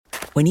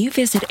When you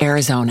visit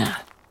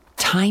Arizona,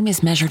 time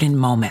is measured in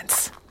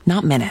moments,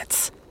 not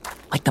minutes.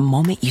 Like the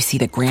moment you see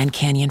the Grand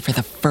Canyon for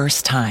the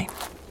first time.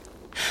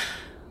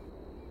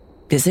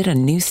 Visit a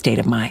new state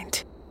of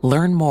mind.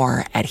 Learn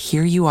more at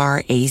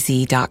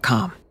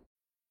hereyouareaz.com.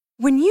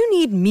 When you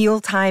need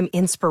mealtime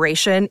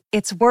inspiration,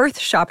 it's worth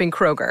shopping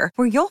Kroger,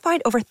 where you'll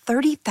find over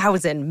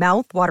 30,000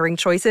 mouth-watering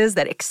choices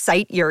that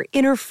excite your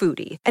inner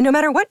foodie. And no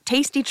matter what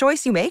tasty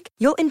choice you make,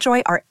 you'll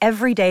enjoy our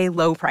everyday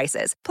low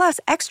prices, plus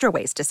extra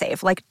ways to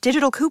save, like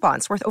digital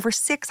coupons worth over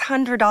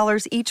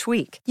 $600 each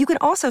week. You can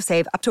also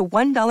save up to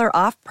 $1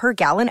 off per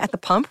gallon at the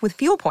pump with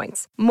fuel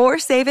points. More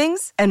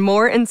savings and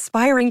more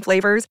inspiring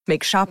flavors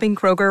make shopping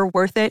Kroger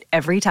worth it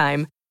every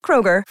time.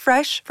 Kroger,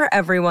 fresh for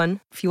everyone.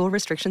 Fuel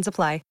restrictions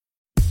apply.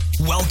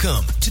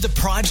 Welcome to the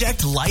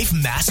Project Life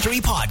Mastery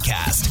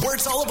Podcast, where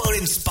it's all about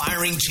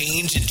inspiring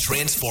change and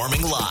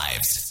transforming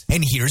lives.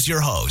 And here's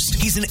your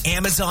host. He's an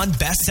Amazon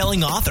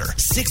best-selling author,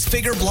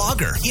 six-figure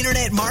blogger,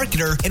 internet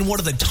marketer, and one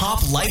of the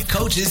top life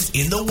coaches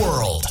in the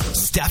world,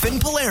 Stefan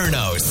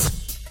Palernos.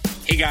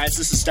 Hey guys,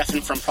 this is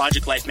Stefan from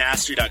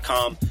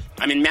ProjectLifeMastery.com.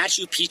 I'm in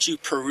Machu Picchu,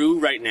 Peru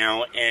right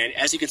now, and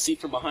as you can see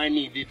from behind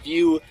me, the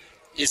view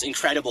is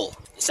incredible.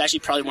 It's actually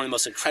probably one of the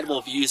most incredible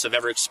views I've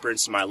ever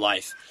experienced in my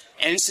life.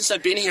 And since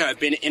I've been here, I've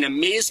been in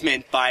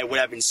amazement by what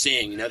I've been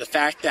seeing. You know, the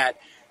fact that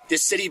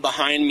this city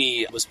behind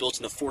me was built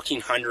in the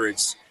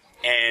 1400s,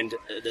 and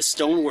the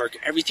stonework,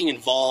 everything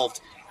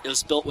involved, it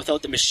was built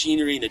without the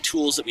machinery and the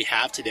tools that we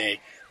have today.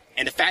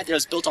 And the fact that it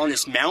was built on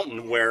this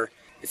mountain where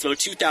it's about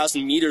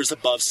 2,000 meters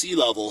above sea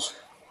level,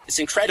 it's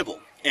incredible.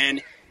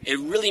 And it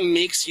really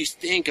makes you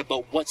think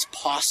about what's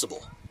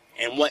possible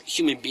and what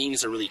human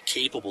beings are really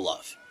capable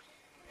of.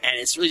 And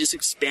it's really just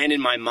expanded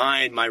my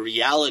mind, my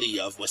reality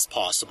of what's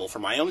possible for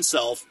my own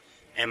self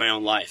and my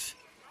own life.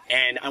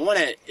 And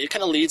it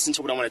kind of leads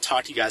into what I want to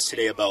talk to you guys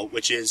today about,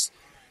 which is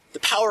the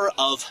power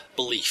of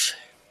belief.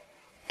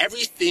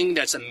 Everything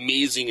that's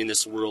amazing in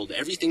this world,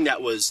 everything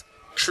that was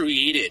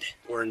created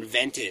or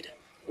invented,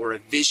 or a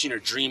vision or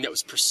dream that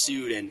was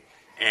pursued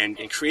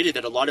and created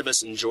that a lot of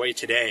us enjoy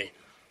today,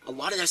 a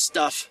lot of that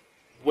stuff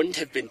wouldn't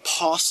have been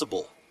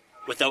possible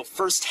without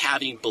first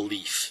having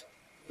belief.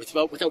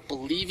 Without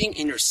believing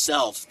in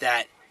yourself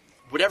that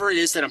whatever it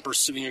is that I'm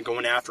pursuing and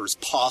going after is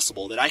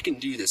possible, that I can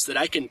do this, that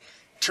I can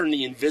turn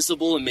the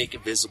invisible and make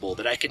it visible,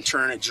 that I can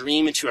turn a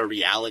dream into a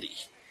reality.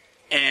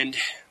 And,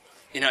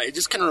 you know, it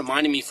just kind of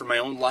reminded me from my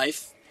own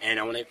life,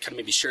 and I want to kind of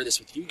maybe share this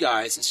with you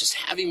guys, it's just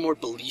having more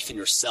belief in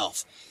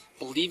yourself.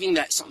 Believing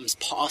that something's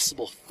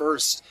possible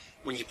first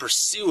when you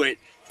pursue it.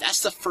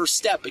 That's the first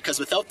step, because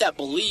without that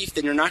belief,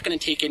 then you're not going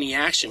to take any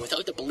action.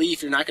 Without the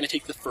belief, you're not going to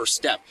take the first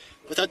step.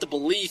 Without the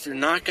belief, you're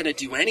not going to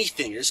do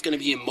anything. You're just going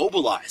to be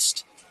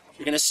immobilized.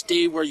 You're going to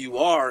stay where you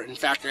are. In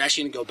fact, you're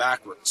actually going to go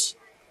backwards.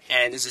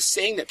 And there's a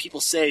saying that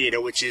people say, you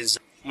know, which is,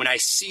 when I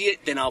see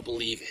it, then I'll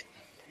believe it.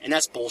 And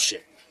that's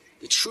bullshit.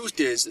 The truth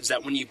is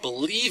that when you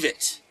believe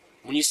it,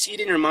 when you see it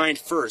in your mind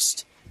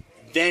first,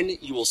 then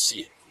you will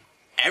see it.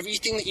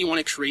 Everything that you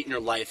want to create in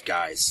your life,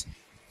 guys,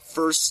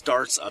 first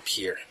starts up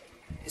here.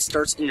 It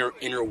starts in your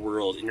inner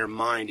world, in your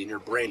mind, in your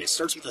brain. It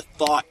starts with a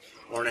thought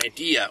or an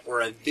idea or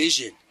a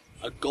vision,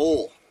 a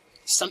goal,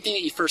 something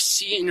that you first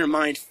see in your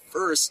mind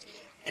first,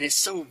 and it's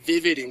so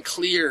vivid and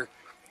clear,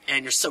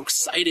 and you're so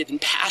excited and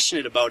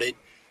passionate about it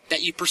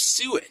that you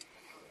pursue it.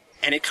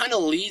 And it kind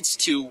of leads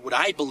to what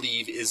I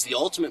believe is the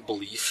ultimate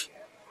belief,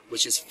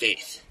 which is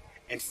faith.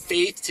 And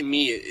faith to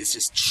me is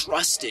just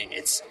trusting.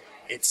 It's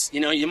you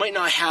know, you might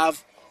not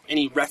have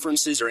any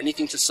references or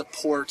anything to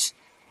support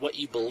what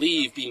you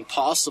believe being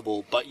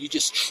possible, but you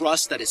just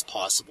trust that it's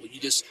possible. You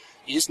just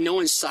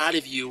know inside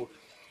of you,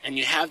 and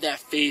you have that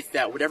faith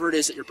that whatever it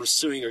is that you're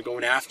pursuing or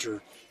going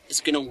after is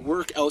going to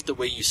work out the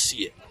way you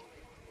see it.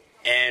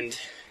 And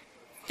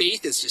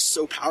faith is just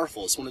so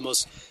powerful. It's one of the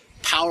most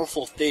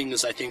powerful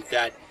things I think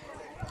that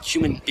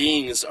human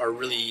beings are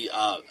really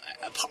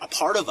a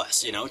part of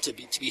us, you know, to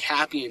be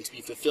happy and to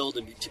be fulfilled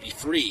and to be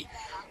free.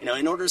 You know,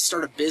 in order to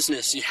start a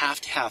business, you have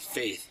to have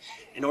faith.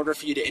 In order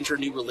for you to enter a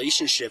new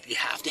relationship, you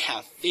have to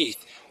have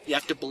faith. You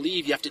have to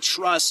believe, you have to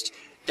trust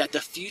that the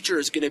future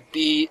is going to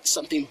be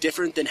something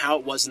different than how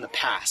it was in the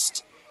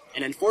past.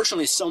 And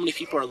unfortunately, so many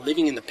people are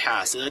living in the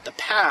past. They let the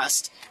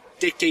past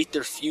dictate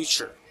their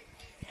future.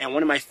 And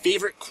one of my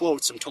favorite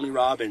quotes from Tony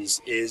Robbins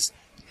is,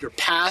 your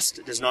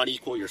past does not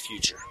equal your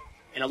future.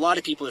 And a lot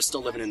of people are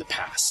still living in the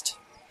past.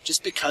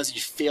 Just because you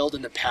failed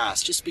in the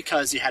past, just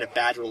because you had a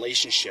bad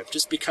relationship,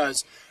 just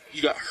because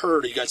you got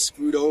hurt or you got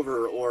screwed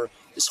over or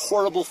this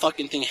horrible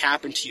fucking thing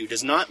happened to you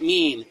does not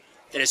mean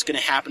that it's going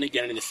to happen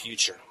again in the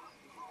future.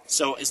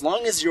 So as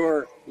long as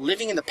you're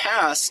living in the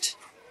past,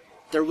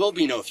 there will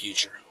be no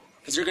future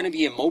because you're going to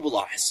be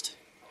immobilized.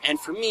 And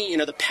for me, you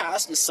know, the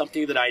past is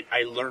something that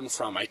I learn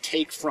from. I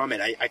take from it.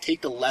 I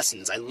take the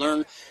lessons. I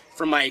learn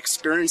from my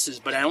experiences,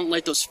 but I don't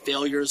let those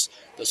failures,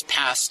 those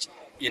past,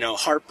 you know,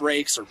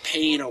 heartbreaks or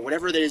pain or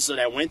whatever it is that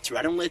I went through,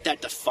 I don't let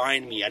that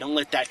define me. I don't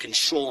let that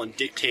control and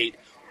dictate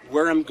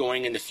where I'm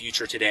going in the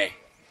future today.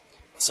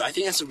 So I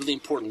think that's a really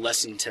important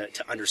lesson to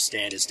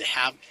understand, is to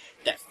have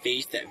that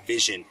faith, that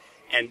vision,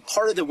 And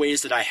part of the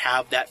ways that I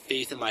have that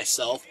faith in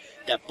myself,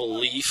 that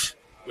belief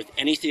with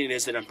anything it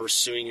is that I'm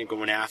pursuing and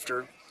going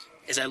after,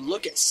 is I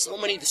look at so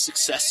many of the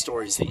success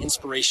stories, the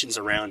inspirations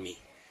around me,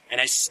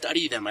 and I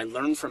study them, I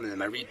learn from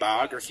them, I read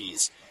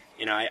biographies.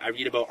 I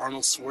read about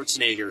Arnold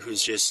Schwarzenegger,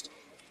 who's just,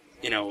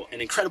 an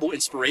incredible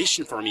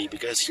inspiration for me,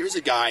 because here's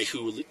a guy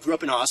who grew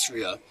up in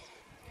Austria,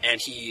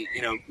 and he,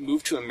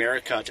 moved to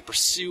America to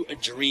pursue a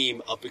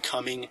dream of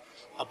becoming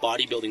a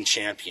bodybuilding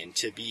champion,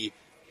 to be,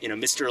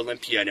 Mr.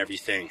 Olympia and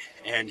everything.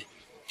 And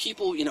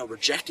people,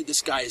 rejected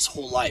this guy his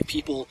whole life.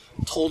 People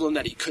told him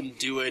that he couldn't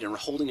do it and were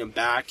holding him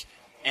back.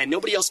 And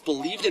nobody else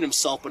believed in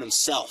himself but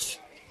himself.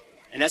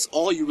 And that's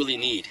all you really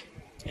need.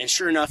 And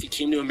sure enough, he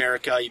came to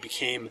America. He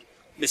became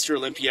Mr.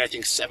 Olympia, I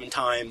think 7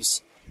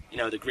 times,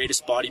 the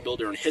greatest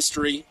bodybuilder in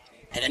history.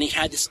 And then he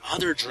had this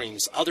other dream,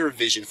 this other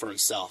vision for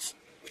himself,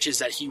 which is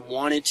that he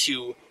wanted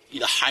to be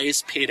the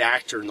highest paid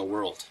actor in the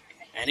world.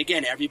 And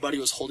again, everybody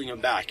was holding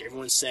him back.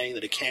 Everyone's saying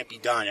that it can't be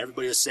done.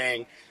 Everybody was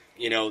saying,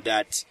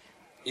 that,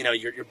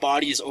 your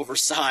body is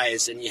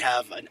oversized and you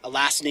have a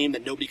last name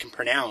that nobody can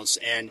pronounce,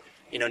 and,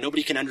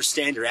 nobody can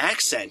understand your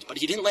accent. But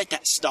he didn't let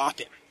that stop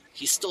him.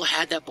 He still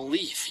had that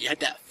belief. He had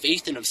that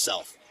faith in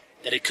himself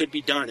that it could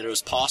be done, that it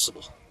was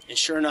possible. And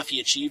sure enough, he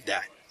achieved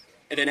that.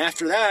 And then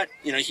after that,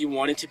 he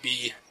wanted to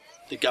be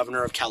the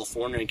governor of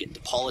California and get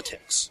into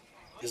politics.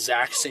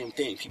 Exact same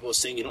thing. People were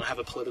saying you don't have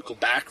a political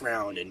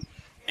background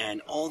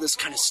and all this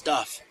kind of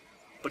stuff.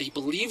 But he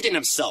believed in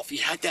himself. He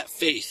had that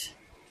faith.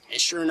 And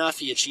sure enough,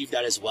 he achieved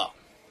that as well.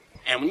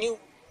 And when you,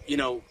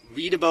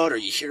 read about or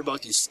you hear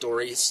about these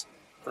stories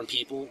from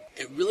people,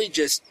 it really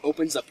just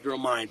opens up your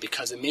mind,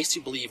 because it makes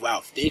you believe, wow,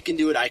 if they can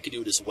do it, I can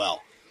do it as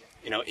well.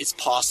 It's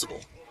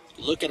possible.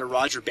 You look at a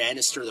Roger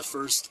Bannister, the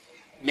first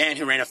man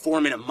who ran a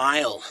 4-minute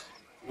mile,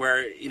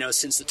 where,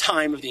 since the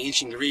time of the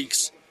ancient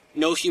Greeks,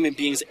 no human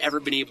being's ever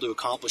been able to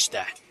accomplish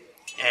that.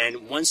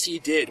 And once he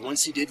did run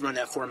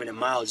that 4-minute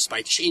mile, just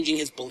by changing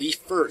his belief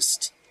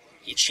first,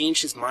 he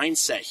changed his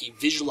mindset. He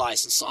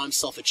visualized and saw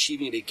himself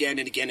achieving it again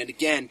and again and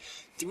again.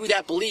 Through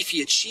that belief,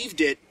 he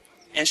achieved it.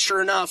 And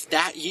sure enough,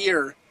 that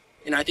year,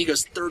 I think it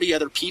was 30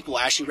 other people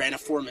actually ran a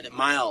 4-minute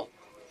mile,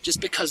 just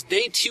because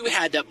they too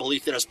had that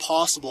belief that it was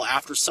possible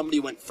after somebody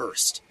went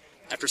first.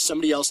 After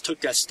somebody else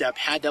took that step,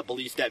 had that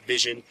belief, that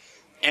vision,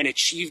 and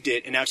achieved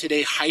it. And now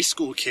today, high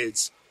school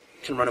kids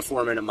can run a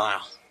 4-minute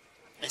mile.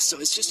 And so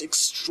it's just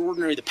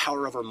extraordinary, the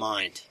power of our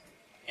mind.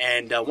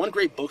 And one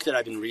great book that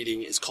I've been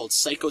reading is called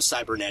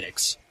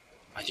Psycho-Cybernetics.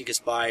 I think it's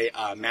by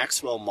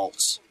Maxwell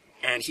Maltz.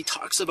 And he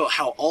talks about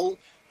how all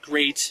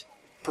great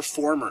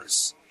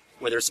performers,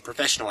 whether it's a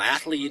professional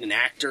athlete, an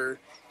actor,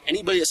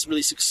 anybody that's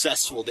really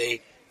successful,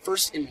 they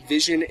first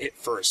envision it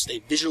first. They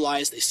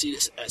visualize, they see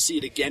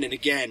it again and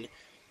again,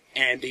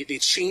 and they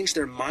change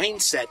their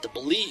mindset, the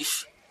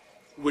belief,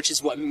 which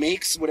is what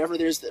makes whatever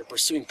it is they're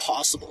pursuing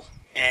possible.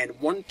 And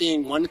one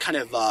kind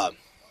of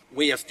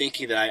way of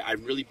thinking that I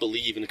really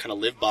believe and kind of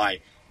live by,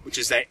 which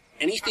is that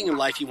anything in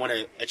life you want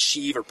to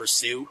achieve or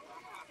pursue,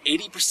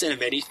 80%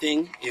 of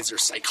anything is your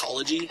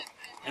psychology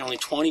and only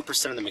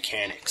 20% of the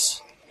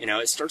mechanics.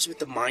 It starts with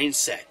the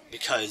mindset,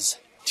 because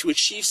to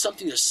achieve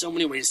something, there's so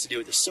many ways to do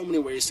it. There's so many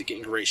ways to get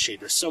in great shape.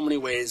 There's so many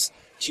ways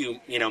to,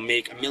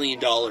 make $1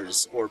 million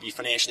or be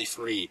financially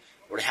free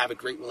or to have a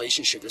great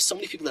relationship. There's so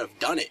many people that have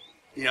done it,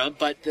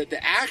 but the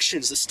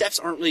actions, the steps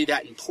aren't really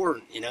that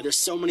important. There's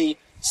so many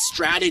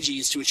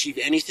strategies to achieve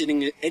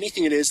anything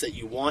it is that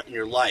you want in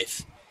your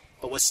life.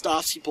 But what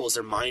stops people is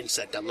their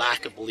mindset, that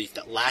lack of belief,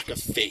 that lack of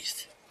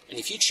faith. And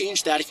if you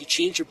change that, if you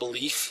change your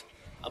belief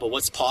about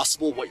what's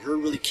possible, what you're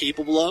really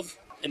capable of,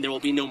 and there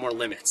will be no more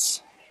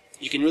limits.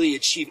 You can really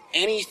achieve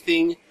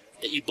anything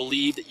that you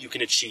believe that you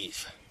can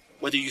achieve.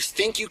 Whether you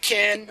think you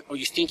can or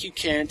you think you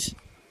can't,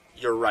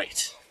 you're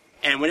right.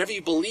 And whatever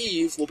you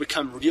believe will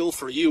become real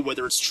for you,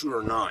 whether it's true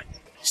or not.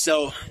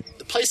 So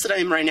the place that I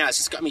am right now has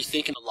just got me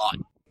thinking a lot.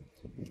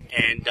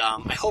 And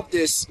I hope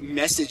this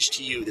message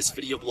to you, this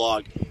video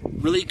blog,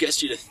 really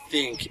gets you to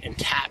think and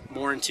tap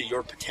more into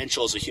your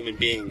potential as a human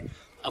being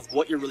of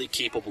what you're really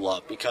capable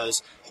of.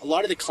 Because a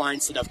lot of the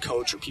clients that I've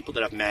coached or people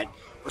that I've met,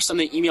 or some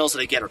of the emails that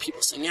I get are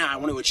people saying, yeah, I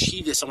want to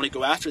achieve this, I want to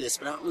go after this,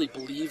 but I don't really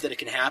believe that it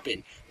can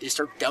happen. They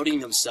start doubting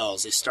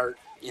themselves. They start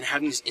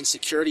having these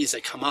insecurities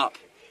that come up,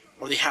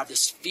 or they have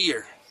this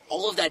fear.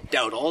 All of that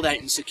doubt, all that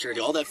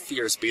insecurity, all that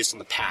fear is based on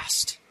the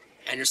past.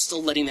 And you're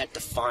still letting that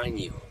define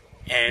you.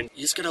 And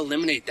you just got to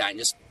eliminate that and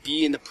just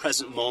be in the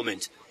present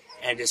moment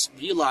and just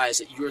realize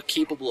that you're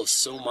capable of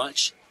so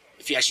much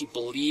if you actually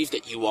believe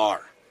that you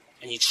are.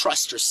 And you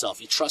trust yourself,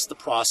 you trust the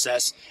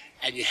process,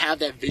 and you have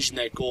that vision,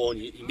 that goal,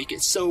 and you make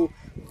it so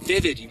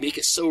vivid, you make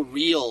it so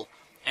real,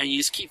 and you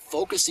just keep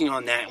focusing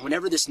on that. And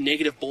whenever this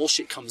negative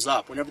bullshit comes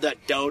up, whenever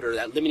that doubt or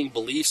that limiting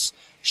beliefs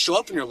show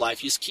up in your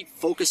life, you just keep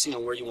focusing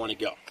on where you want to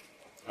go.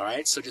 All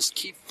right? So just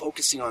keep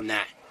focusing on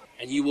that,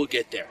 and you will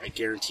get there. I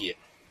guarantee it.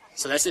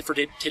 So that's it for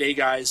today,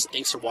 guys.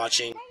 Thanks for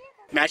watching.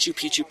 Machu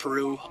Picchu,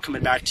 Peru.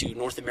 Coming back to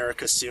North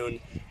America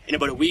soon. In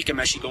about a week, I'm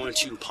actually going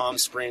to Palm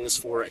Springs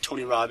for a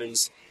Tony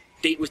Robbins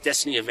Date with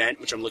Destiny event,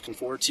 which I'm looking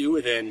forward to.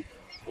 And then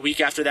A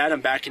week after that,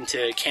 I'm back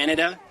into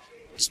Canada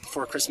just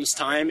before Christmas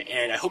time,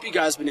 and I hope you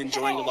guys have been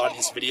enjoying a lot of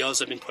these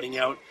videos I've been putting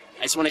out.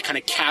 I just want to kind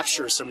of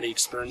capture some of the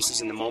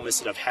experiences and the moments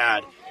that I've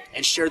had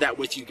and share that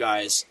with you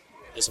guys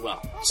as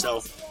well. So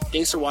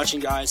thanks for watching,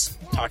 guys.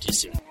 Talk to you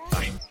soon.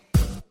 Bye.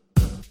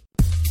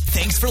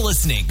 Thanks for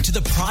listening to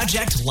the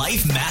Project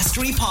Life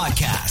Mastery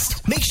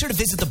Podcast. Make sure to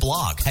visit the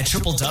blog at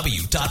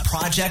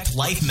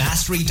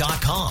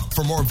www.projectlifemastery.com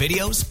for more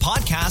videos,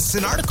 podcasts,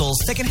 and articles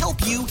that can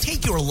help you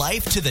take your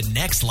life to the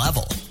next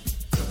level.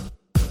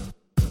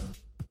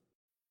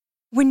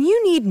 When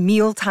you need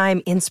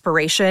mealtime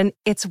inspiration,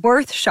 it's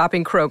worth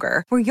shopping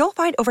Kroger, where you'll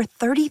find over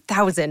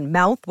 30,000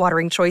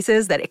 mouth-watering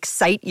choices that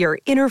excite your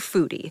inner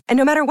foodie. And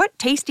no matter what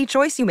tasty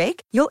choice you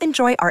make, you'll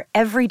enjoy our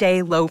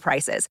everyday low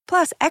prices,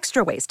 plus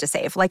extra ways to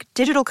save, like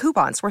digital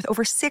coupons worth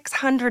over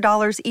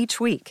 $600 each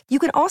week. You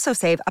can also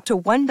save up to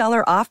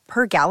 $1 off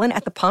per gallon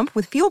at the pump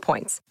with fuel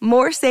points.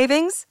 More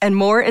savings and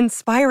more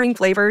inspiring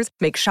flavors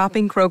make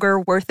shopping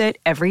Kroger worth it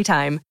every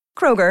time.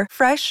 Kroger,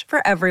 fresh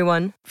for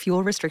everyone.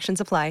 Fuel restrictions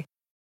apply.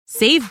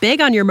 Save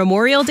big on your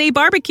Memorial Day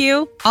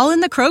barbecue, all in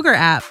the Kroger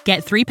app.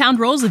 Get 3-pound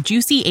rolls of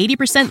juicy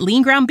 80%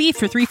 lean ground beef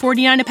for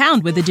 $3.49 a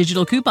pound with a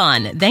digital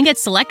coupon. Then get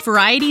select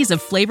varieties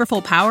of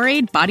flavorful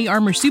Powerade, Body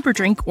Armor Super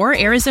Drink, or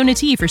Arizona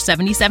tea for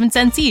 77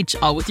 cents each,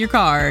 all with your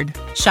card.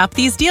 Shop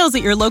these deals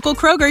at your local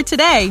Kroger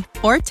today,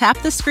 or tap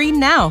the screen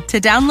now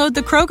to download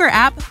the Kroger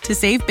app to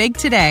save big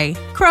today.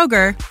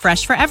 Kroger,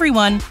 fresh for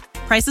everyone.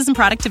 Prices and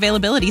product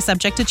availability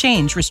subject to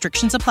change.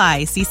 Restrictions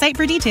apply. See site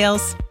for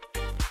details.